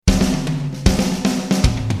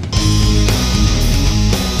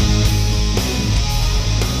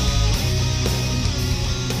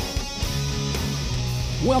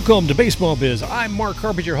Welcome to Baseball Biz. I'm Mark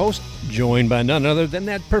Carpenter, your host, joined by none other than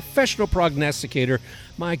that professional prognosticator,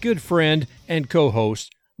 my good friend and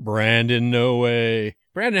co-host, Brandon Noe.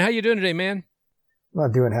 Brandon, how you doing today, man? I'm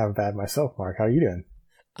not doing half bad myself, Mark. How are you doing?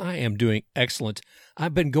 I am doing excellent.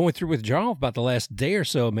 I've been going through withdrawal about the last day or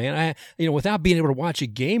so, man. Without being able to watch a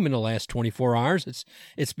game in the last 24 hours,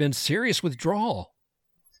 it's been serious withdrawal.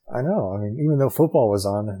 I know. I mean, even though football was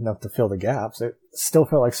on enough to fill the gaps, it still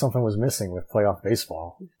felt like something was missing with playoff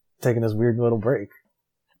baseball, taking this weird little break.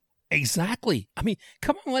 Exactly. I mean,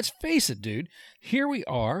 come on, let's face it, dude. Here we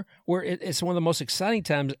are, where it's one of the most exciting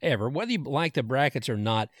times ever, whether you like the brackets or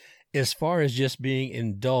not, as far as just being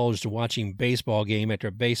indulged watching baseball game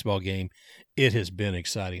after baseball game. It has been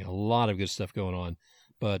exciting. A lot of good stuff going on.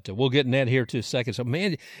 But we'll get in that here in a second. So,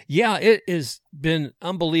 man, yeah, it has been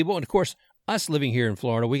unbelievable. And, of course, us living here in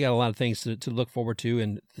Florida, we got a lot of things to look forward to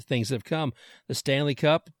and the things that have come. The Stanley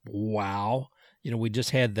Cup, wow. We just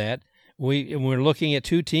had that. We're looking at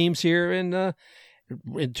two teams here in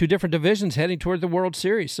two different divisions heading toward the World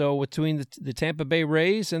Series. So between the Tampa Bay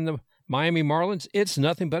Rays and the Miami Marlins, it's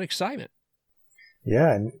nothing but excitement.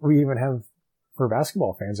 Yeah, and we even have, for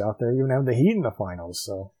basketball fans out there, even have the Heat in the finals.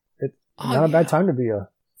 So it's not a bad time to be a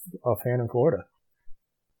fan in Florida.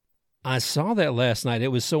 I saw that last night. It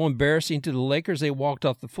was so embarrassing to the Lakers, they walked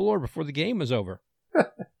off the floor before the game was over.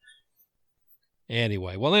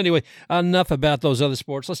 Anyway, enough about those other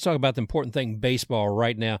sports. Let's talk about the important thing, baseball,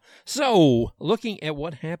 right now. So, looking at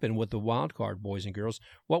what happened with the wild card, boys and girls,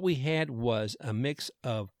 what we had was a mix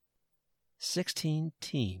of 16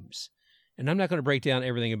 teams. And I'm not going to break down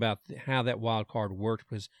everything about how that wild card worked,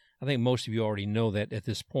 because I think most of you already know that at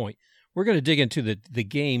this point. We're going to dig into the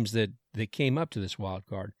games that came up to this wild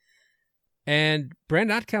card. And,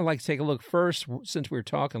 Brandon, I'd kind of like to take a look first, since we were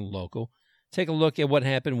talking local, take a look at what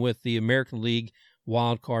happened with the American League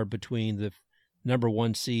wild card between the number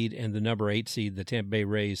 1 seed and the number 8 seed, the Tampa Bay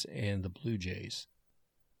Rays and the Blue Jays.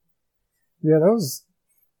 Yeah, that was,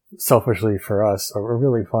 selfishly for us, a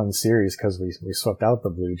really fun series because we swept out the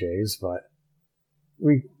Blue Jays, but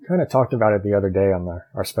we kind of talked about it the other day on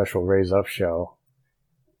our special Raise Up show,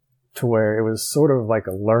 to where it was sort of like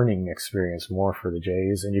a learning experience more for the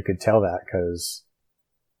Jays, and you could tell that because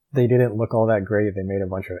they didn't look all that great. They made a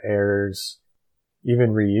bunch of errors.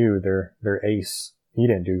 Even Ryu, their ace, he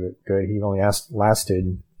didn't do good. He only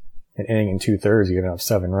lasted an inning and 2/3, giving up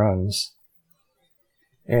 7 runs.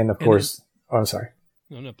 And of course, I'm sorry.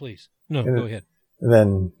 No, please. No, go ahead.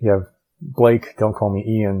 Then you have Blake, don't call me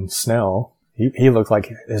Ian Snell. He looked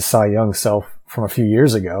like his Cy Young self from a few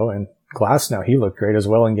years ago, and Glass now, he looked great as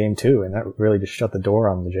well in game 2, and that really just shut the door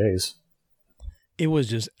on the Jays. It was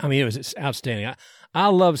just outstanding. I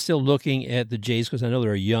love still looking at the Jays because I know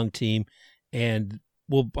they're a young team, and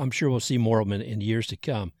I'm sure we'll see more of them in years to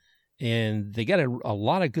come. And they got a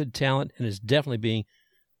lot of good talent, and it's definitely being,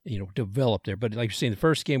 developed there. But like you're saying, the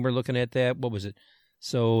first game we're looking at that, what was it?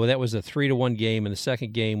 So that was a 3-1 game, and the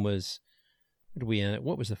second game was,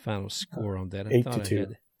 what was the final score on that?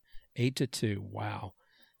 8-2. 8-2. Wow.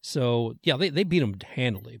 So, yeah, they beat him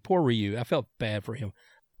handily. Poor Ryu. I felt bad for him.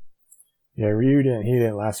 Yeah, Ryu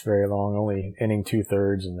didn't last very long, only inning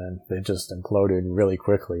 2/3, and then they just imploded really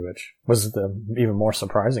quickly, which was the even more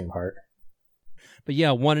surprising part. But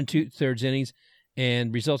yeah, 1 2/3 innings,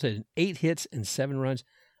 and resulted in 8 hits and 7 runs.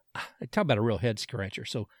 Talk about a real head scratcher.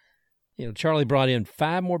 So, Charlie brought in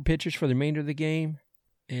 5 more pitchers for the remainder of the game.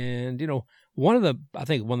 And, one of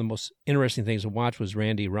the most interesting things to watch was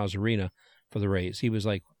Randy Rosarina for the Rays. He was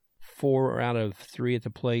like 4 out of 3 at the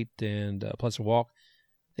plate and plus a walk.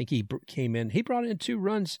 I think he came in. He brought in 2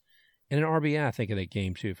 runs and an RBI, I think, in that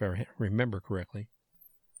game, too, if I remember correctly.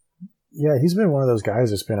 Yeah, he's been one of those guys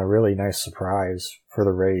that's been a really nice surprise for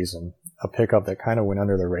the Rays and a pickup that kind of went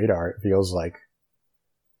under the radar, it feels like,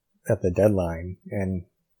 at the deadline. And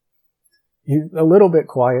he's a little bit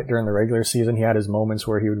quiet during the regular season. He had his moments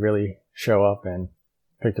where he would really show up, and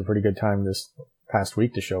picked a pretty good time this past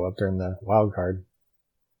week to show up during the wild card.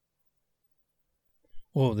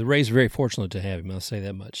 Well, the Rays are very fortunate to have him, I'll say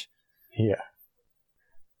that much. Yeah.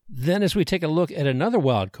 Then as we take a look at another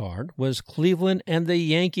wild card was Cleveland and the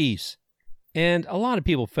Yankees. And a lot of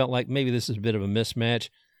people felt like maybe this is a bit of a mismatch.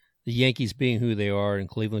 The Yankees being who they are, and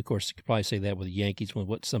Cleveland, of course, you could probably say that with the Yankees, with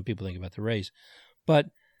what some people think about the Rays. But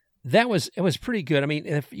it was pretty good. I mean,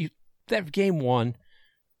 that game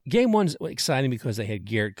one's exciting because they had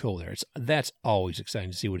Garrett Cole there. That's always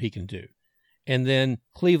exciting to see what he can do. And then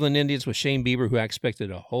Cleveland Indians with Shane Bieber, who I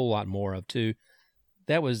expected a whole lot more of too.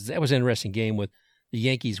 That was an interesting game with the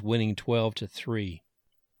Yankees winning 12-3.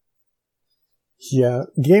 Yeah,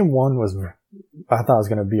 game 1 I thought it was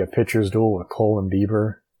going to be a pitcher's duel with Cole and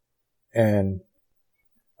Bieber. And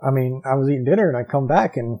I mean, I was eating dinner and I come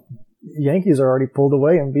back and Yankees are already pulled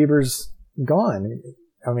away and Bieber's gone.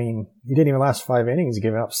 I mean, he didn't even last 5 innings,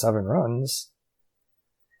 giving up 7 runs.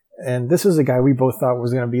 And this is a guy we both thought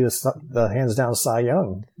was going to be the hands-down Cy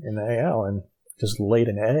Young in the AL, and just laid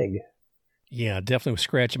an egg. Yeah, definitely was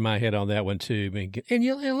scratching my head on that one, too. I mean, and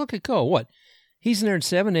you look at Cole. What? He's in there in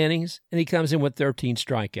 7 innings, and he comes in with 13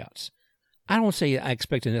 strikeouts. I don't say I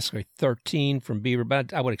expected necessarily 13 from Bieber,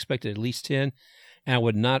 but I would expect at least 10. And I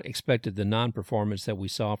would not expected the non-performance that we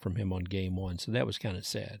saw from him on Game 1. So that was kind of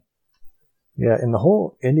sad. Yeah, and the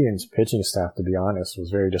whole Indians pitching staff, to be honest,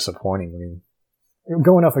 was very disappointing. I mean,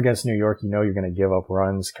 going up against New York, you know you're going to give up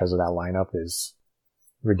runs because of that lineup is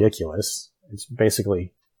ridiculous. It's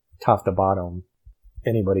basically top to bottom.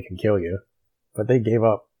 Anybody can kill you. But they gave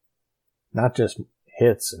up not just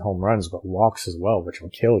hits and home runs, but walks as well, which will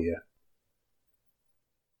kill you.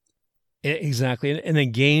 Exactly. And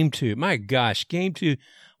then Game 2, my gosh, Game 2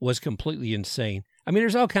 was completely insane. I mean,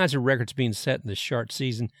 there's all kinds of records being set in this short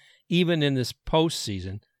season, even in this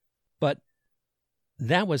postseason. But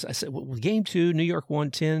that was, I said, well, Game 2, New York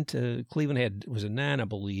won 10 to Cleveland was a 9, I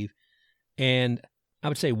believe. And I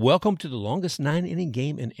would say, welcome to the longest 9-inning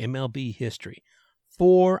game in MLB history.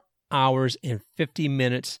 4 hours and 50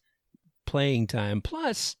 minutes playing time,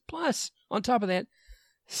 plus, on top of that,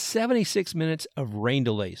 76 minutes of rain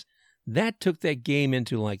delays. That took that game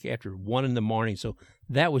into like after 1 a.m. So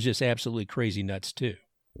that was just absolutely crazy nuts too.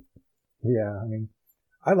 Yeah, I mean,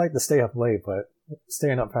 I like to stay up late, but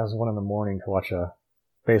staying up past 1 a.m. to watch a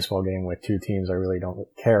baseball game with 2 teams I really don't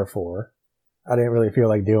care for, I didn't really feel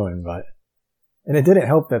like doing. And it didn't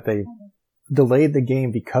help that they delayed the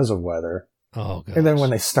game because of weather. Oh, gosh. And then when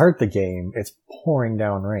they start the game, it's pouring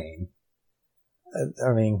down rain.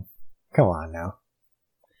 I mean, come on now.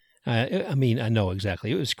 I mean, I know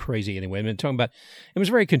exactly. It was crazy anyway. I mean, talking about, it was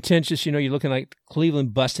very contentious. You know, you're looking like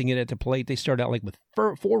Cleveland busting it at the plate. They started out like with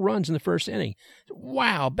 4 runs in the first inning.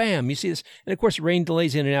 Wow, bam. You see this. And of course, rain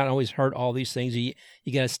delays in and out always hurt all these things. You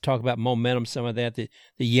got to talk about momentum, some of that. The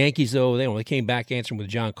Yankees, though, they came back answering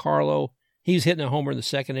with Giancarlo. He was hitting a homer in the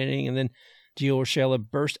 2nd inning. And then Gio Urshela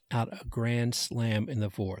burst out a grand slam in the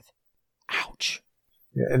 4th. Ouch.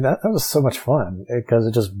 Yeah, and that was so much fun because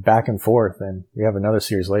it's just back and forth, and we have another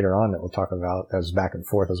series later on that we'll talk about as back and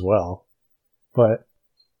forth as well. But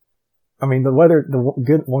I mean, the weather.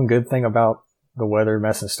 One good thing about the weather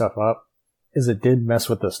messing stuff up is it did mess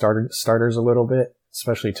with the starters a little bit,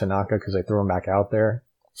 especially Tanaka because they threw him back out there.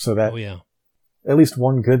 So that at least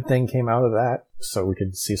one good thing came out of that, so we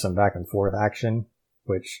could see some back and forth action,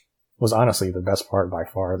 which was honestly the best part by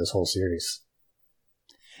far of this whole series.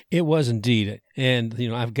 It was indeed, and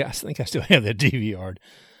I think I still have that DVR,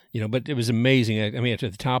 but it was amazing. I mean, at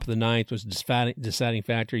the top of the 9th was a deciding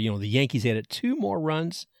factor. The Yankees added 2 more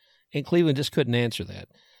runs, and Cleveland just couldn't answer that.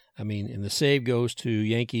 I mean, and the save goes to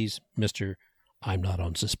Yankees, Mr. I'm not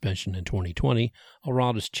on suspension in 2020,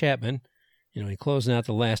 Aroldis Chapman. He closing out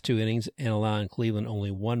the last 2 innings and allowing Cleveland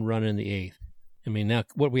only 1 run in the 8th. I mean, now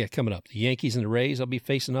what we got coming up? The Yankees and the Rays will be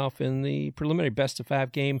facing off in the preliminary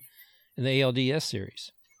best-of-5 game in the ALDS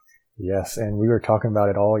series. Yes, and we were talking about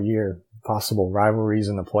it all year, possible rivalries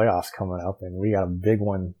in the playoffs coming up, and we got a big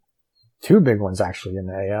one, 2 big ones actually in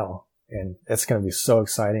the AL, and it's going to be so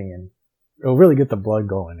exciting, and it'll really get the blood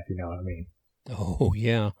going, if you know what I mean. Oh,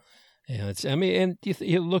 yeah. Yeah, and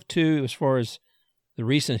you look, too, as far as the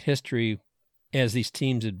recent history as these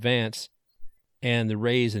teams advance and the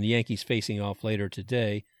Rays and the Yankees facing off later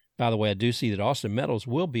today. By the way, I do see that Austin Meadows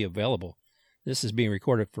will be available. This is being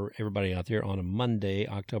recorded for everybody out there on a Monday,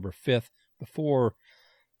 October 5th, before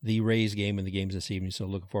the Rays game and the games this evening, so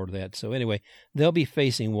looking forward to that. So anyway, they'll be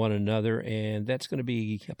facing one another, and that's going to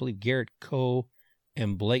be, I believe, Garrett Cole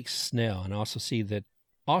and Blake Snell. And I also see that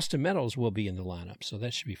Austin Meadows will be in the lineup, so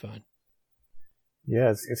that should be fun.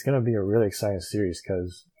 Yeah, it's going to be a really exciting series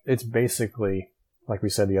because it's basically, like we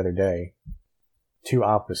said the other day, 2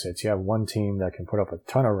 opposites. You have one team that can put up a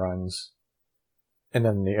ton of runs, and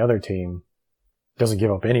then the other team doesn't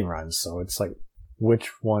give up any runs, so it's like,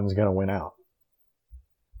 which one's going to win out?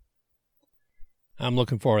 I'm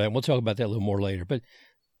looking forward to that. We'll talk about that a little more later. But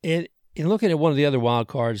in looking at one of the other wild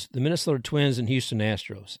cards, the Minnesota Twins and Houston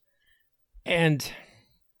Astros. And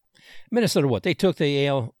Minnesota, they took the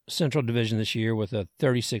AL Central Division this year with a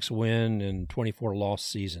 36 win and 24 loss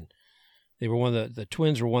season. They were the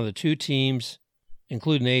Twins were one of the 2 teams,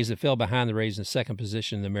 including the A's, that fell behind the Rays in 2nd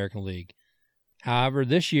position in the American League. However,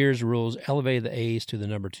 this year's rules elevated the A's to the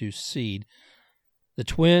number 2 seed. The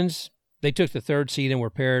Twins, they took the 3rd seed and were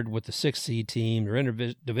paired with the 6th seed team, their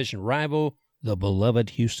interdivision rival, the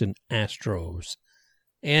beloved Houston Astros.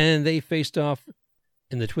 And they faced off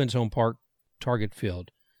in the Twins' home park, Target Field.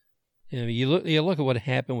 You look at what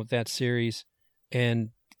happened with that series, and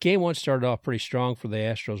Game 1 started off pretty strong for the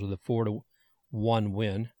Astros with a 4-1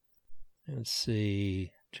 win. Let's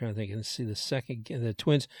see. I'm trying to think. Let's see the second. The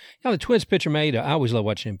Twins. The Twins pitcher Maeda. I always love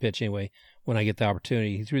watching him pitch anyway when I get the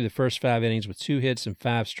opportunity. He threw the first 5 innings with 2 hits and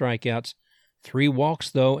 5 strikeouts, 3 walks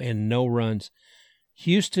though, and no runs.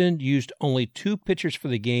 Houston used only 2 pitchers for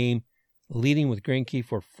the game, leading with Greinke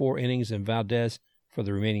for 4 innings and Valdez for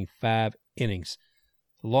the remaining 5 innings.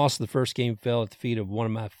 The loss of the first game fell at the feet of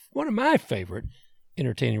one of my favorite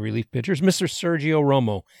entertaining relief pitchers, Mr. Sergio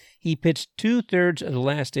Romo. He pitched 2/3 of the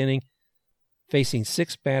last inning, facing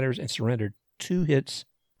 6 batters, and surrendered 2 hits,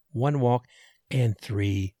 1 walk, and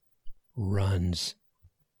 3 runs.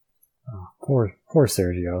 Oh, poor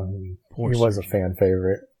Sergio. He was a fan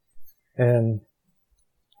favorite. And,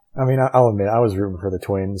 I mean, I'll admit, I was rooting for the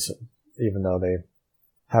Twins, even though they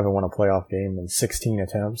haven't won a playoff game in 16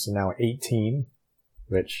 attempts, and now 18,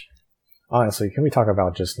 which, honestly, can we talk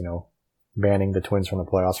about just, banning the Twins from the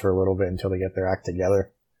playoffs for a little bit until they get their act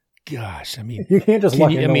together? Gosh, I mean, you can't just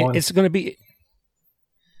luck into one. It's going to be,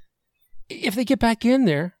 if they get back in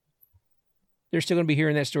there, they're still going to be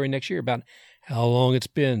hearing that story next year about how long it's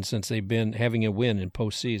been since they've been having a win in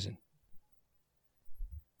postseason.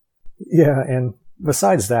 Yeah, and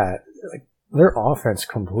besides that, their offense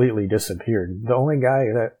completely disappeared. The only guy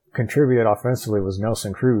that contributed offensively was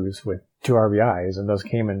Nelson Cruz with 2 RBIs, and those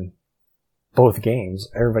came in both games.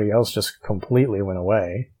 Everybody else just completely went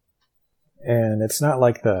away. And it's not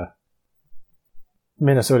like the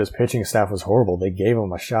Minnesota's pitching staff was horrible. They gave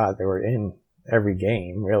them a shot. They were in every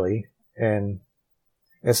game, really. And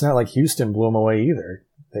it's not like Houston blew them away either.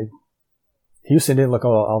 Houston didn't look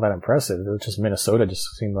all that impressive. It was just Minnesota just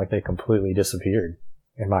seemed like they completely disappeared,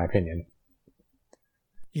 in my opinion.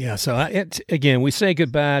 Yeah, so again, we say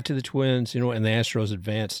goodbye to the Twins, and the Astros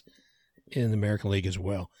advance in the American League as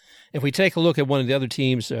well. If we take a look at one of the other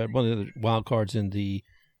teams, one of the other wild cards in the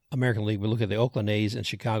American League, we look at the Oakland A's and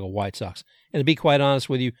Chicago White Sox. And to be quite honest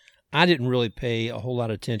with you, I didn't really pay a whole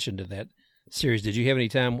lot of attention to that series. Did you have any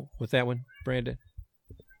time with that one, Brandon?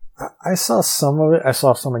 I saw some of it. I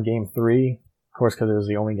saw some of Game 3, of course, because it was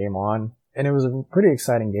the only game on. And it was a pretty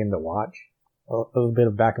exciting game to watch. A little bit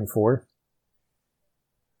of back and forth.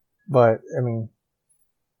 But, I mean,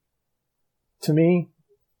 to me,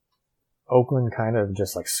 Oakland kind of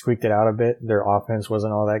just squeaked it out a bit. Their offense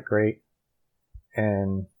wasn't all that great.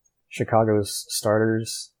 And Chicago's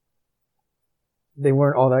starters, they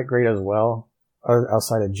weren't all that great as well.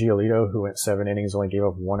 Outside of Giolito, who went 7 innings, only gave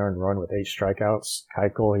up 1 earned run with 8 strikeouts.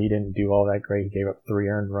 Keuchel, he didn't do all that great. He gave up 3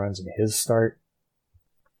 earned runs in his start.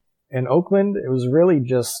 And Oakland, it was really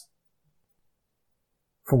just,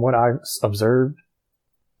 from what I observed,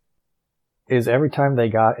 is every time they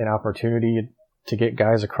got an opportunity to get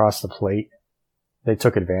guys across the plate, they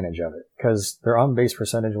took advantage of it. Because their on-base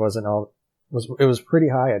percentage it was pretty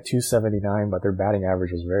high at 279, but their batting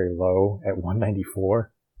average was very low at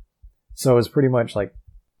 194. So it was pretty much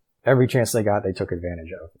every chance they got, they took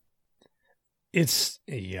advantage of.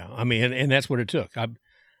 And that's what it took.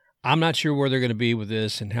 I'm not sure where they're going to be with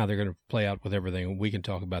this and how they're going to play out with everything. We can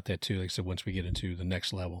talk about that too, like I said, once we get into the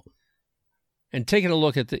next level. And taking a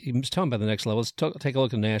look at talking about the next level, let's take a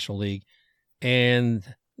look at the National League and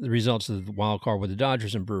the results of the wild card with the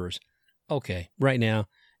Dodgers and Brewers. Okay, right now,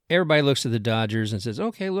 everybody looks at the Dodgers and says,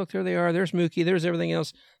 okay, look, there they are. There's Mookie. There's everything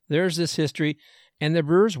else. There's this history. And the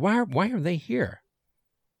Brewers, why are they here?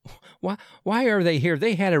 Why are they here?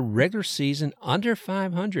 They had a regular season under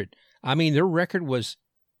 500. I mean, their record was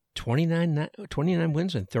 29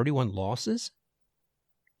 wins and 31 losses.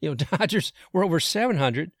 Dodgers were over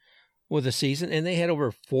 700 with the season, and they had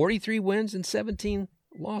over 43 wins and 17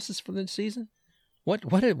 losses for the season. What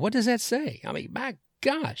does that say? I mean, my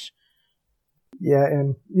gosh. Yeah,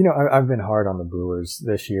 and, I've been hard on the Brewers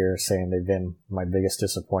this year, saying they've been my biggest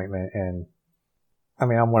disappointment. And, I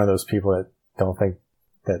mean, I'm one of those people that don't think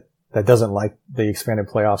that doesn't like the expanded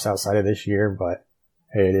playoffs outside of this year, but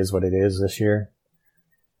hey, it is what it is this year.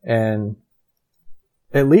 And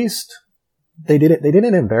at least they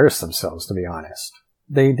didn't embarrass themselves, to be honest.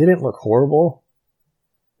 They didn't look horrible.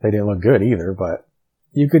 They didn't look good either, but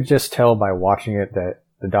you could just tell by watching it that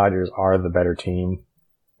the Dodgers are the better team.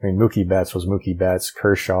 I mean, Mookie Betts was Mookie Betts.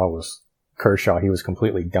 Kershaw was Kershaw. He was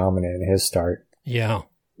completely dominant in his start. Yeah.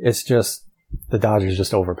 It's just, the Dodgers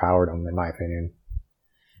just overpowered them, in my opinion.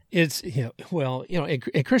 It's,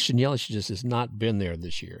 and Christian Yelich just has not been there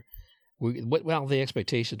this year. The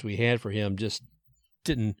expectations we had for him just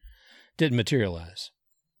didn't materialize.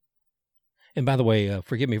 And by the way,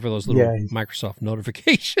 forgive me for those little Microsoft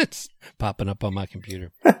notifications popping up on my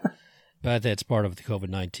computer. But that's part of the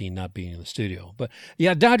COVID-19 not being in the studio. But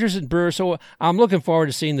yeah, Dodgers and Brewers. So I'm looking forward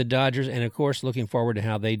to seeing the Dodgers, and of course, looking forward to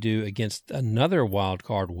how they do against another wild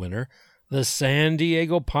card winner, the San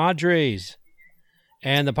Diego Padres.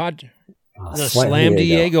 And the Slam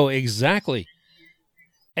Diego, exactly.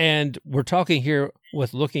 And we're talking here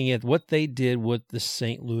with looking at what they did with the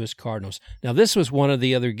St. Louis Cardinals. Now, this was one of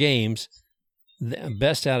the other games, the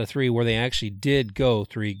best out of 3, where they actually did go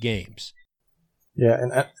 3 games. Yeah,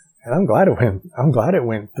 and I'm glad it went. I'm glad it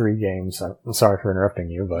went 3 games. I'm sorry for interrupting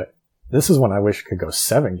you, but this is when I wish it could go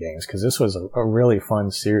 7 games because this was a really fun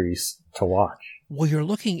series to watch. Well, you're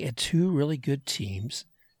looking at 2 really good teams,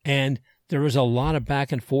 and there was a lot of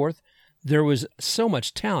back and forth. There was so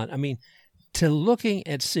much talent. I mean, to looking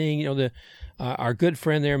at seeing, our good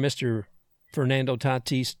friend there, Mr. Fernando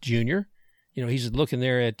Tatis Jr., he's looking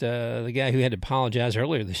there at the guy who had to apologize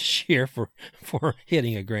earlier this year for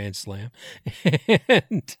hitting a grand slam.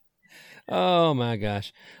 And oh, my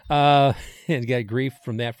gosh. And got grief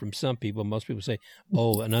from that from some people. Most people say,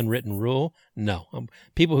 an unwritten rule. No.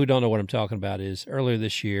 People who don't know what I'm talking about is earlier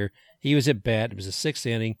this year, he was at bat. It was the 6th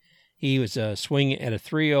inning. He was swinging at a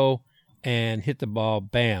 3-0 and hit the ball.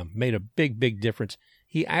 Bam. Made a big, big difference.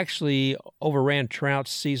 He actually overran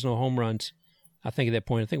Trout's seasonal home runs. I think at that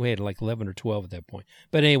point, I think we had like 11 or 12 at that point.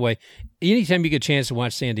 But anyway, anytime you get a chance to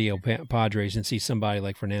watch San Diego Padres and see somebody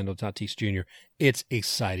like Fernando Tatis Jr., it's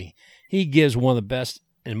exciting. He gives one of the best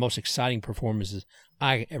and most exciting performances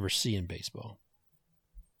I ever see in baseball.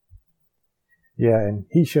 Yeah, and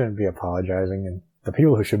he shouldn't be apologizing. And the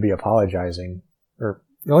people who should be apologizing, or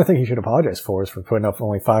the only thing he should apologize for is for putting up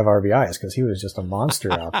only 5 RBIs because he was just a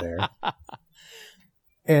monster out there.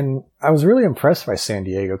 And I was really impressed by San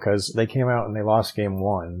Diego because they came out and they lost game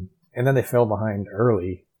 1, and then they fell behind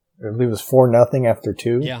early. I believe it was 4-0 after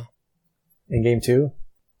 2. Yeah. In game 2.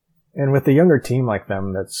 And with a younger team like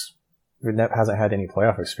them that hasn't had any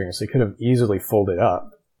playoff experience, they could have easily folded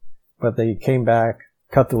up. But they came back,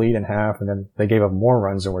 cut the lead in half, and then they gave up more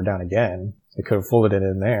runs and were down again. They could have folded it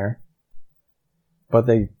in there. But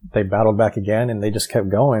they battled back again, and they just kept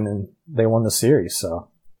going, and they won the series, so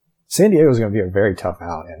San Diego is going to be a very tough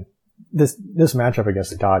out, and this matchup against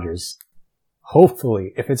the Dodgers,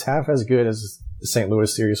 hopefully, if it's half as good as the St.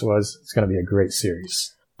 Louis series was, it's going to be a great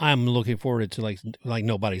series. I'm looking forward to like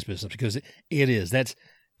nobody's business because it is.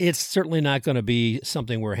 It's certainly not going to be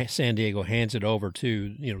something where San Diego hands it over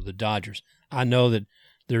to the Dodgers. I know that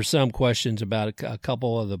there's some questions about a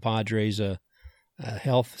couple of the Padres'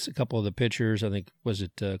 health, a couple of the pitchers. I think was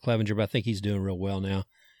it Clevenger, but I think he's doing real well now.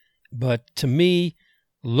 But to me,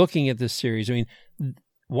 looking at this series, I mean,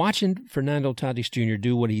 watching Fernando Tatis Jr.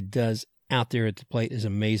 do what he does out there at the plate is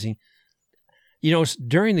amazing.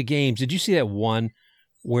 During the games, did you see that one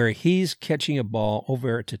where he's catching a ball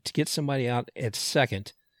over to get somebody out at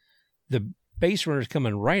second? The base runner's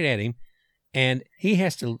coming right at him, and he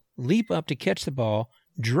has to leap up to catch the ball,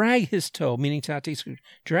 drag his toe, meaning Tatis,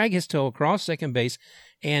 drag his toe across second base,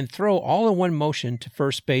 and throw all in one motion to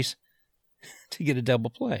first base to get a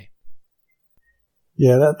double play.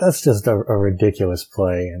 Yeah, that's just a ridiculous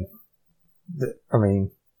play. And I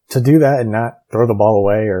mean, to do that and not throw the ball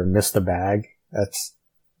away or miss the bag, it's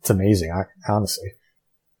amazing, honestly.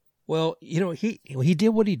 Well, he did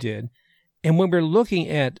what he did. And when we're looking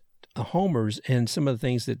at homers and some of the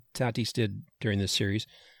things that Tatis did during this series,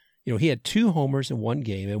 he had 2 homers in one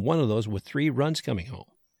game, and one of those with 3 runs coming home.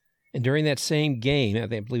 And during that same game, I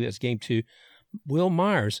believe it was game 2, Will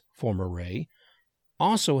Myers, former Ray,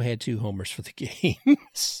 also had 2 homers for the game.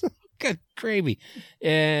 Good gravy.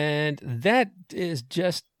 And that is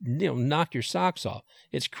just, knock your socks off.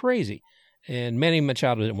 It's crazy. And Manny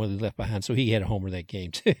Machado didn't want to be left behind, so he had a homer that game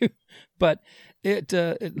too. But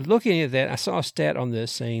looking at that, I saw a stat on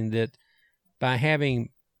this saying that by having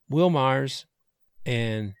Will Myers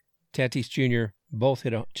and Tatis Jr. both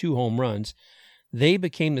hit 2 home runs, they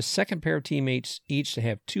became the second pair of teammates each to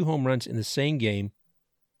have 2 home runs in the same game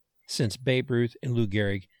since Babe Ruth and Lou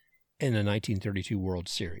Gehrig in the 1932 World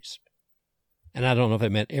Series. And I don't know if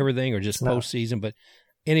it meant everything or just postseason, but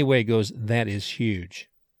anyway it goes, that is huge.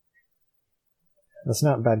 That's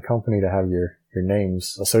not bad company to have your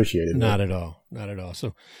names associated with. Not at all. Not at all.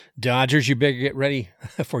 So, Dodgers, you better get ready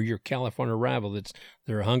for your California rival.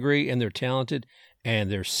 They're hungry and they're talented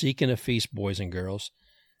and they're seeking a feast, boys and girls.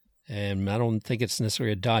 And I don't think it's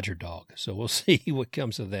necessarily a Dodger dog. So we'll see what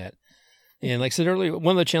comes of that. And like I said earlier,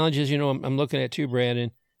 one of the challenges, I'm looking at too,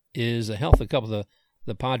 Brandon, is the health of a couple of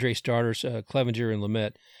the Padres starters, Clevenger and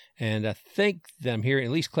Lamet. And I think that I'm hearing,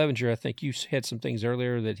 at least Clevenger, I think you had some things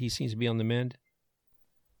earlier that he seems to be on the mend.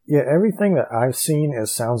 Yeah, everything that I've seen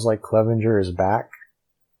sounds like Clevenger is back.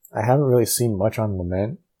 I haven't really seen much on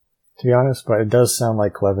Lamet, to be honest, but it does sound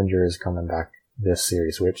like Clevenger is coming back this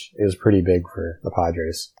series, which is pretty big for the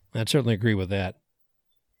Padres. I'd certainly agree with that.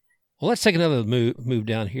 Well, let's take another move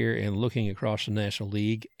down here and looking across the National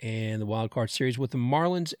League and the Wild Card Series with the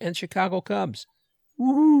Marlins and Chicago Cubs.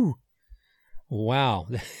 Woo! Wow.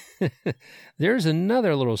 There's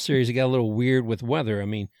another little series that got a little weird with weather. I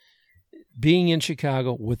mean, being in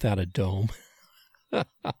Chicago without a dome.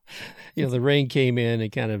 The rain came in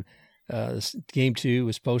and kind of Game 2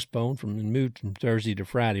 was postponed moved from Thursday to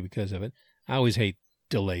Friday because of it. I always hate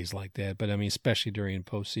delays like that, but I mean, especially during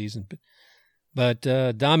postseason. But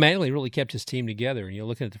Don Mattingly really kept his team together. And you're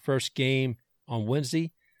looking at the first game on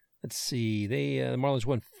Wednesday. Let's see, the Marlins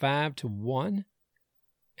won 5-1,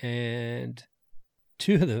 and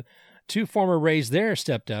two former Rays there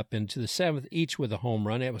stepped up into the seventh, each with a home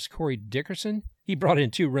run. That was Corey Dickerson. He brought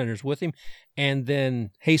in 2 runners with him, and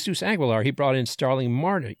then Jesus Aguilar. He brought in Starling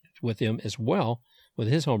Marte with him as well with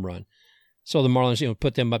his home run. So the Marlins,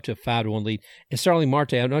 put them up to a 5-1 lead. And Starling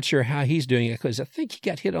Marte, I'm not sure how he's doing it because I think he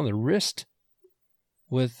got hit on the wrist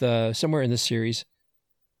with somewhere in the series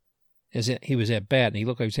as he was at bat, and he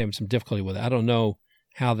looked like he was having some difficulty with it. I don't know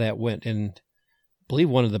how that went, and I believe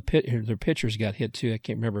one of their pitchers got hit too. I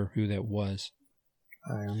can't remember who that was.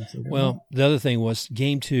 I honestly don't know. Well, the other thing was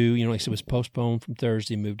Game 2, like I said, was postponed from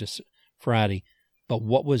Thursday, moved to Friday. But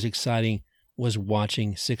what was exciting was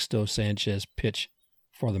watching Sixto Sanchez pitch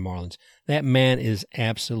for the Marlins. That man is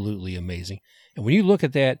absolutely amazing. And when you look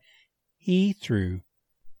at that, he threw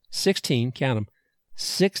 16, count them,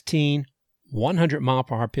 16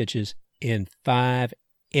 100-mile-per-hour pitches in 5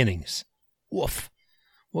 innings. Woof.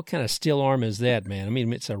 What kind of steel arm is that, man? I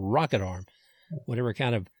mean, it's a rocket arm. Whatever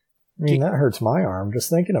kind of... I mean, that hurts my arm just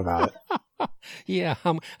thinking about it. Yeah,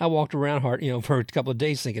 I walked around hard, for a couple of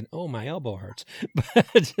days thinking, oh, my elbow hurts.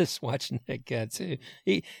 But just watching that guy, too.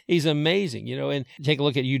 He's amazing, and take a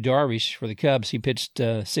look at Yu Darvish for the Cubs. He pitched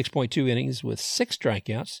 6.2 innings with 6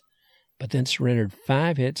 strikeouts, but then surrendered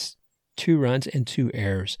 5 hits, 2 runs, and 2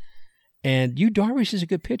 errors. And Yu Darvish is a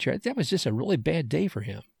good pitcher. That was just a really bad day for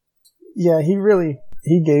him. Yeah, he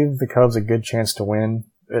gave the Cubs a good chance to win.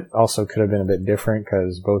 It also could have been a bit different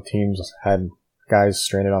because both teams had guys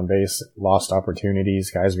stranded on base, lost opportunities,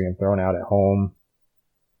 guys being thrown out at home.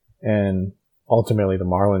 And ultimately the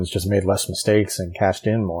Marlins just made less mistakes and cashed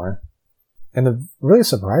in more. And the really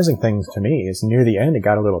surprising thing to me is near the end it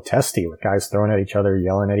got a little testy with guys throwing at each other,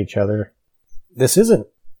 yelling at each other. This isn't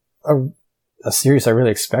a series I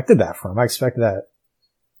really expected that from. I expected that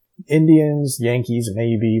Indians, Yankees,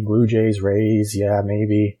 maybe, Blue Jays, Rays, yeah,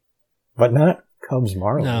 maybe, but not Cubs,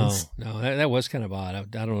 Marlins. No, that was kind of odd. I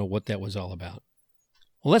don't know what that was all about.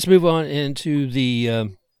 Well, let's move on into the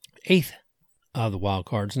 8th of the wild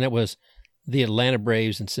cards, and that was the Atlanta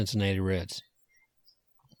Braves and Cincinnati Reds.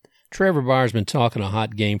 Trevor Bauer's been talking a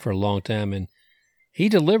hot game for a long time, and he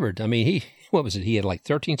delivered. I mean, he had like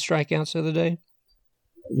 13 strikeouts the other day?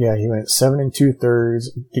 Yeah, he went 7 2/3.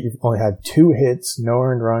 He only had 2 hits, no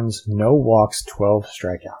earned runs, no walks, 12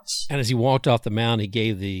 strikeouts. And as he walked off the mound, he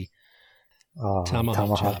gave the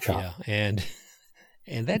tomahawk chop. Yeah.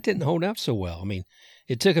 And that didn't hold up so well. I mean,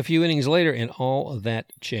 it took a few innings later, and all of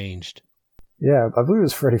that changed. Yeah, I believe it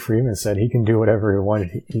was Freddie Freeman said he can do whatever he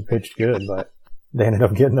wanted. He pitched good, but they ended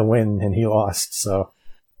up getting the win, and he lost. So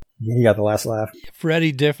he got the last laugh.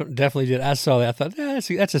 Freddie definitely did. I saw that. I thought,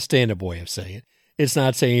 that's a stand-up way of saying it. It's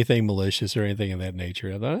not saying anything malicious or anything of that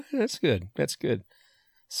nature. I thought, that's good. That's good.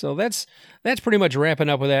 So that's pretty much wrapping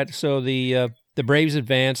up with that. So the Braves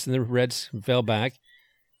advanced and the Reds fell back.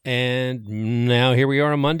 And now here we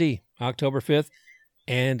are on Monday, October 5th,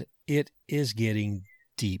 and it is getting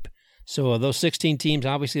deep. So of those 16 teams,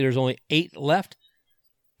 obviously there's only 8 left,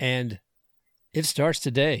 and it starts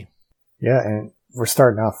today. Yeah, and we're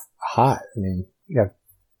starting off hot. I mean, you got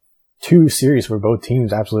 2 series where both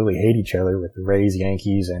teams absolutely hate each other with the Rays,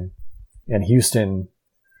 Yankees, and Houston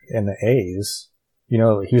and the A's.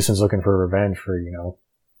 Houston's looking for revenge for,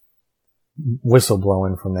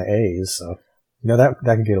 whistleblowing from the A's. So, that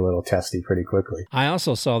could get a little testy pretty quickly. I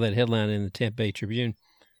also saw that headline in the Tampa Bay Tribune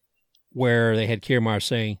where they had Kiermaier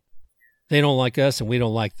saying, they don't like us and we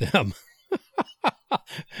don't like them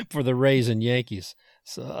for the Rays and Yankees.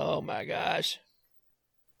 So, oh my gosh.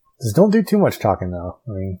 Just don't do too much talking, though.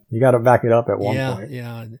 I mean, you got to back it up at one point.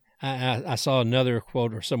 Yeah. I saw another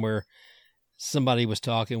quote or somewhere somebody was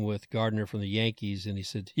talking with Gardner from the Yankees, and he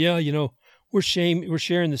said, "Yeah, we're sharing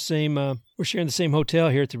the same hotel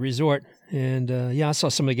here at the resort, and I saw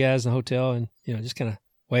some of the guys in the hotel, and just kind of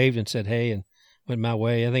waved and said hey and went my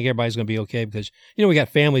way. I think everybody's going to be okay because we got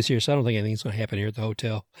families here, so I don't think anything's going to happen here at the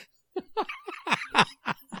hotel."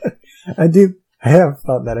 I have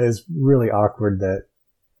thought that is really awkward that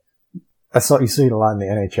You see it a lot in the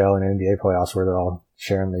NHL and NBA playoffs where they're all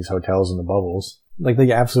sharing these hotels in the bubbles. Like,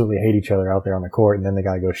 they absolutely hate each other out there on the court, and then they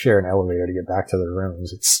gotta go share an elevator to get back to their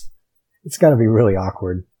rooms. It's gotta be really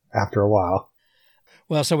awkward after a while.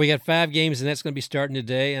 Well, so we got 5 games, and that's going to be starting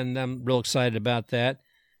today, and I'm real excited about that.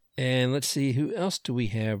 And let's see, who else do we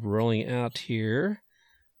have rolling out here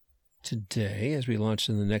today as we launch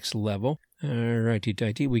in the next level? All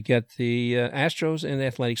righty-tighty. We got the Astros and the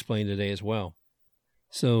Athletics playing today as well.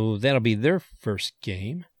 So that'll be their first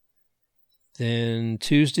game. Then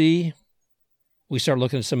Tuesday, we start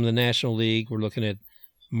looking at some of the National League. We're looking at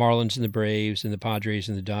Marlins and the Braves and the Padres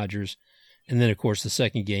and the Dodgers. And then, of course, the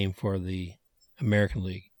second game for the American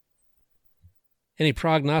League. Any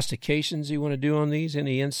prognostications you want to do on these?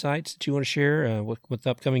 Any insights that you want to share with the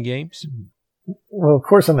upcoming games? Well, of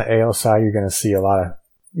course, on the AL side, you're going to see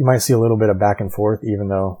you might see a little bit of back and forth, even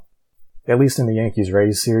though, at least in the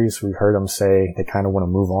Yankees-Rays series, we've heard them say they kind of want to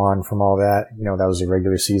move on from all that. That was a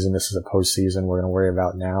regular season. This is a postseason we're going to worry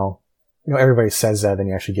about now. Everybody says that, then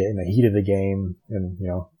you actually get in the heat of the game, and,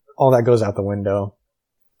 all that goes out the window.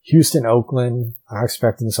 Houston, Oakland, I'm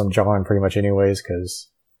expecting some jawing pretty much anyways, because,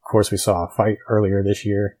 of course, we saw a fight earlier this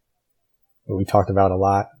year that we talked about a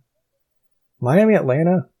lot. Miami,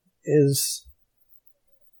 Atlanta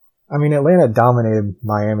Atlanta dominated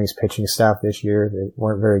Miami's pitching staff this year. They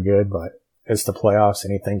weren't very good, but it's the playoffs.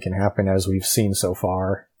 Anything can happen, as we've seen so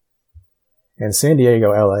far. And San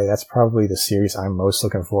Diego, LA, that's probably the series I'm most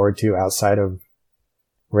looking forward to outside of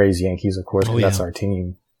Rays, Yankees, of course, because that's our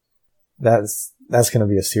team. That's going to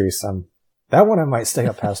be a series. That one I might stay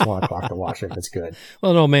up past 1 o'clock to watch if it's good.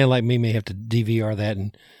 Well, an old man like me may have to DVR that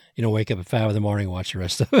and wake up at 5 a.m. and watch the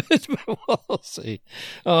rest of it. But we'll see.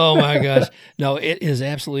 Oh, my gosh. No, it is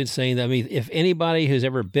absolutely insane. I mean, if anybody who's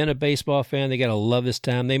ever been a baseball fan, they got to love this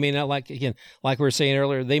time. They may not like, again, like we were saying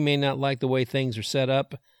earlier, they may not like the way things are set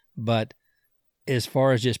up, but as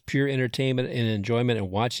far as just pure entertainment and enjoyment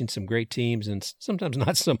and watching some great teams and sometimes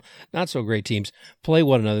not so great teams play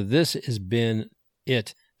one another, this has been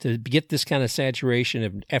it. To get this kind of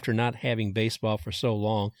saturation after not having baseball for so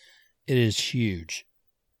long, it is huge.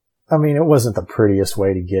 I mean, it wasn't the prettiest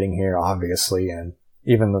way to getting here, obviously, and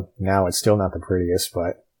even now it's still not the prettiest,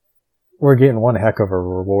 but we're getting one heck of a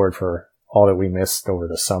reward for all that we missed over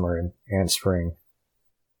the summer and spring.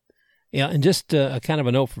 Yeah, and just a kind of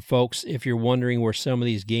a note for folks, if you're wondering where some of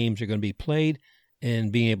these games are going to be played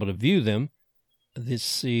and being able to view them,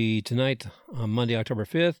 tonight on Monday, October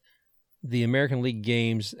 5th, the American League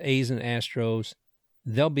games, A's and Astros,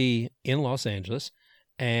 they'll be in Los Angeles,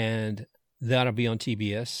 and that'll be on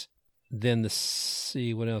TBS. Then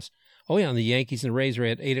what else? Oh, yeah, and the Yankees and Rays are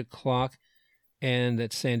at 8 o'clock, and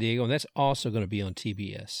that's San Diego, and that's also going to be on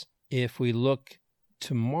TBS. If we look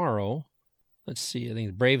tomorrow, let's see, I think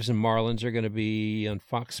the Braves and Marlins are going to be on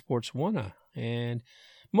Fox Sports 1. And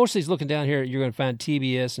most of these, looking down here, you're going to find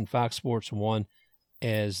TBS and Fox Sports 1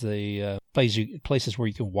 as the places where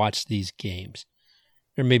you can watch these games.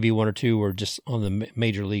 There may be one or two or just on the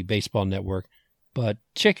Major League Baseball Network, but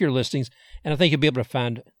check your listings, and I think you'll be able to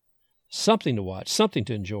find something to watch, something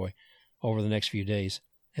to enjoy over the next few days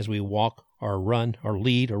as we walk or run or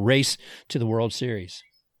lead or race to the World Series.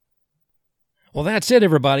 Well, that's it,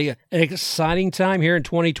 everybody. An exciting time here in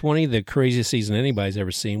 2020, the craziest season anybody's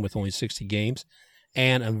ever seen with only 60 games,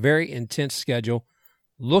 and a very intense schedule.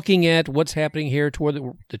 Looking at what's happening here toward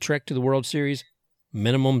the trek to the World Series,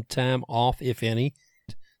 minimum time off, if any.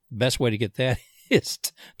 Best way to get that is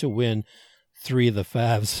to win 3 of the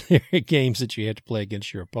 5 games that you have to play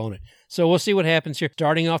against your opponent. So we'll see what happens here.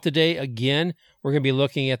 Starting off today, again, we're going to be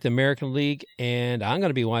looking at the American League, and I'm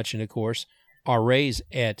going to be watching, of course, our Rays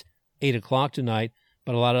at 8 o'clock tonight,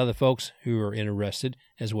 but a lot of other folks who are interested,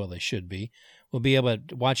 as well they should be, will be able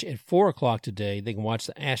to watch at 4 o'clock today. They can watch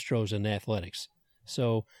the Astros and the Athletics.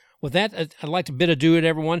 So with that, I'd like to bid adieu to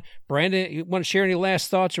everyone. Brandon, you want to share any last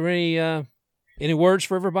thoughts or any words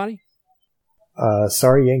for everybody?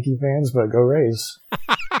 Sorry, Yankee fans, but go Rays.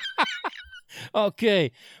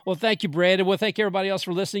 Okay. Well, thank you, Brandon. Well, thank everybody else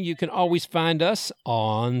for listening. You can always find us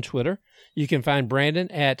on Twitter. You can find Brandon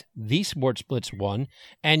at TheSportsBlitz1,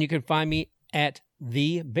 and you can find me at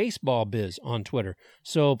The Baseball Biz on Twitter.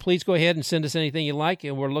 So please go ahead and send us anything you like,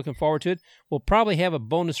 and we're looking forward to it. We'll probably have a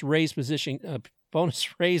bonus Rays edition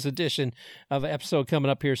of an episode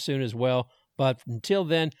coming up here soon as well. But until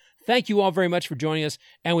then, thank you all very much for joining us,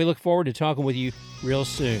 and we look forward to talking with you real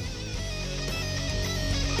soon.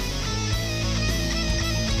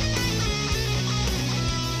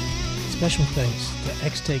 Special thanks to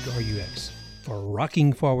X-Take RUX for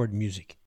rocking forward music.